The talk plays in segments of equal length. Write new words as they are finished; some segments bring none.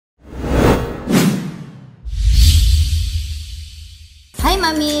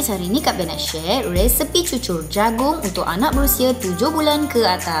Mamis, hari ni Kak Ben nak share resepi cucur jagung untuk anak berusia 7 bulan ke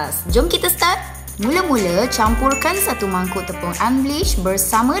atas. Jom kita start. Mula-mula campurkan 1 mangkuk tepung unbleached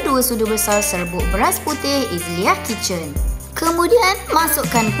bersama 2 sudu besar serbuk beras putih Izliyah Kitchen. Kemudian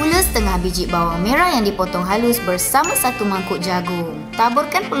masukkan pula setengah biji bawang merah yang dipotong halus bersama 1 mangkuk jagung.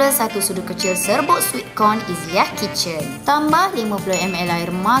 Taburkan pula 1 sudu kecil serbuk sweet corn Izliyah Kitchen. Tambah 50 ml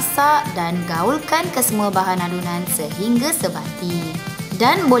air masak dan gaulkan ke semua bahan adunan sehingga sebati.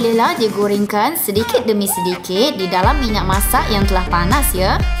 Dan bolehlah digorengkan sedikit demi sedikit di dalam minyak masak yang telah panas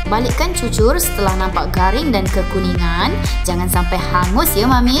ya. Balikkan cucur setelah nampak garing dan kekuningan. Jangan sampai hangus ya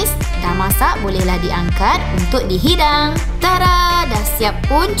Mamis. Dah masak, bolehlah diangkat untuk dihidang. Tada! Dah siap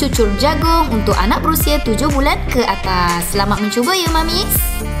pun cucur jagung untuk anak berusia 7 bulan ke atas. Selamat mencuba ya Mamis.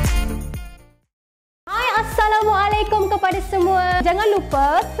 Assalamualaikum kepada semua. Jangan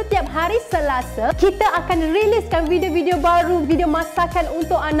lupa setiap hari Selasa kita akan riliskan video-video baru, video masakan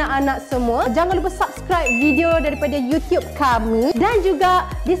untuk anak-anak semua. Jangan lupa subscribe video daripada YouTube kami dan juga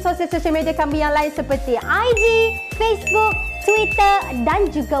di sosial media kami yang lain seperti IG, Facebook, Twitter dan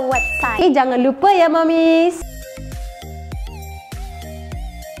juga website. Jangan lupa ya Mamis.